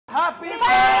Happy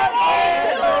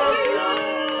birthday to you.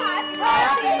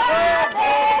 Happy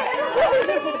birthday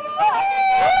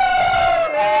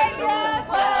to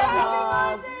you.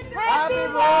 Happy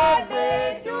birthday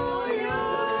to you.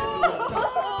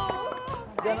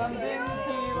 जन्मदिन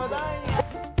की बधाई.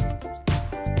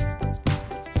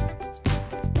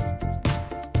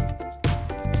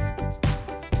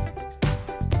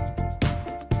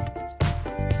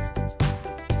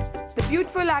 The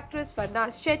beautiful actress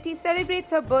Farnaz Shetty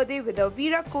celebrates her birthday with her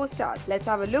Veera co-stars. Let's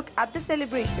have a look at the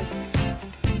celebration.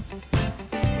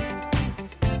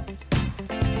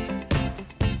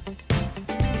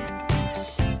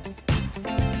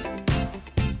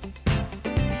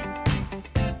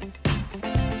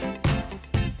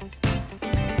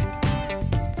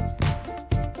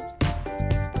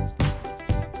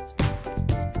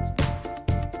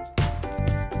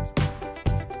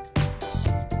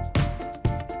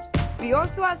 We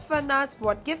also asked Farnaz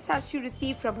what gifts has she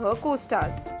received from her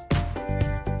co-stars.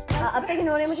 अब तक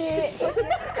इन्होंने मुझे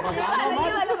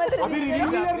अभी reveal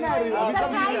नहीं करना है.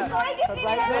 कोई gift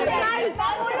नहीं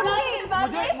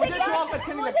दिया मुझे शो ऑफ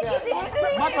अच्छे नहीं लगते.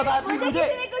 मत बता प्लीज मुझे.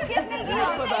 कुछ गिफ्ट नहीं किया.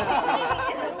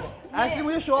 एक्चुअली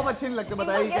मुझे शो ऑफ अच्छे नहीं लगते.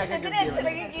 बताइए क्या क्या गिफ्ट अच्छे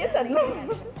लगे कि ये सदमा.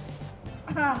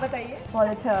 हाँ बताइए. बहुत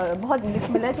अच्छा, बहुत गिफ्ट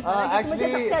मिला है. मुझे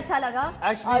सबसे अच्छा लगा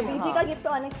और बीजी का गिफ्ट तो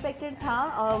अनएक्सपेक्टेड था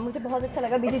और मुझे बहुत अच्छा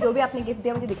लगा. बीजी जो भी आपने गिफ्ट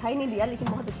दिया मुझे दिखाई नहीं दिया लेकिन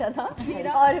बहुत अच्छा था.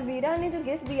 और वीरा ने जो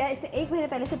गिफ्ट दिया इसने 1 महीने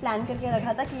पहले से प्लान करके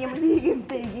रखा था कि ये मुझे ये गिफ्ट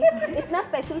देगी. इतना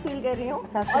स्पेशल फील कर रही हूँ.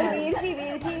 और वीर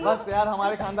जी बस यार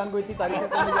हमारे खानदान को इतनी तारीफ से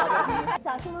मिल जाती है.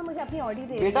 सासू माँ मुझे अपनी ऑडी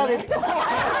दे बेटा दे.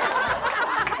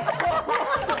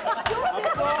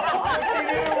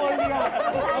 बोल दिया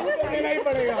अब तो देना ही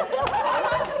पड़ेगा.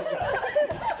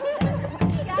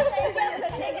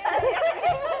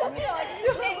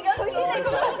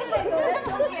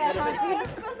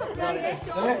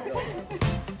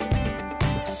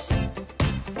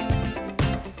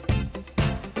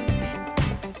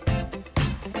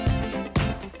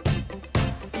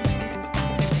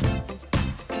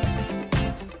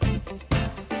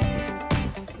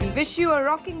 We wish you a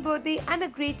rocking birthday and a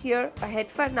great year ahead,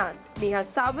 Farnaz. Neha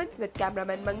Sawant with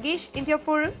cameraman Mangesh, India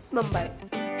Forums, Mumbai.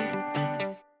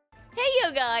 Hey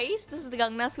you guys, this is the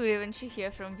Gangna Suryavanshi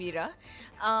here from Veera.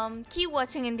 Keep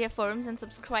watching India Forums and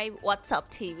subscribe What's Up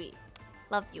TV.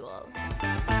 Love you all.